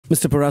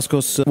Mr.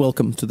 Paraskhos,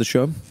 welcome to the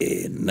show.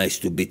 Nice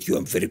to meet you.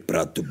 I'm very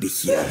proud to be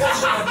here.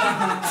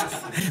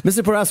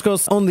 Mr.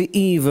 Paraskhos, on the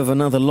eve of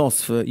another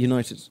loss for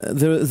United,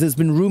 there's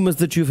been rumours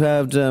that you've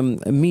had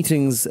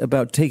meetings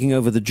about taking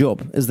over the job.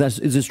 Is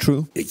this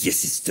true?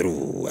 Yes, it's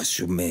true.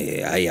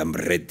 I am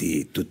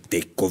ready to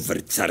take over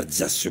charge.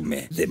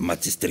 The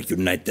Mánτσεστερ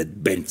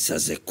Γιουνάιτεντ bench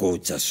as a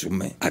coach.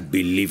 I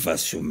believe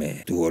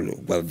to all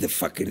what the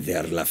fuck they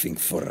are laughing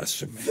for.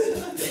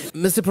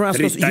 Mr.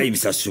 Paraskhos,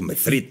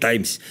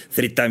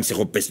 three times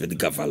έχω πέσει με την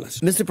καβάλα.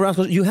 Mr.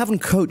 Paraskhos, you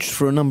haven't coached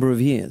for a number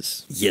of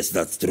years. Yes,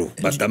 that's true.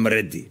 But I'm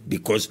ready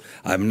because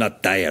I'm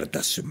not tired.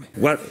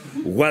 What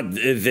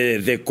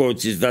the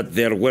coaches that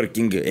they are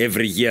working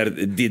every year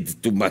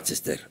did to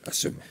Mánτσεστερ.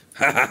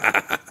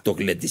 Το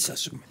γλέντης,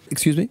 ας πούμε.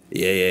 Excuse me?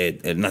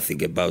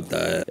 Nothing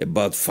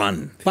about fun.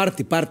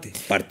 Party.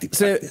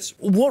 So,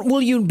 what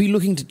will you be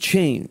looking to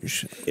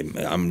change?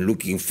 I'm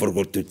looking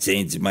forward to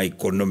change my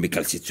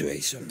economical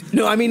situation.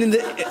 No, I mean in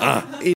the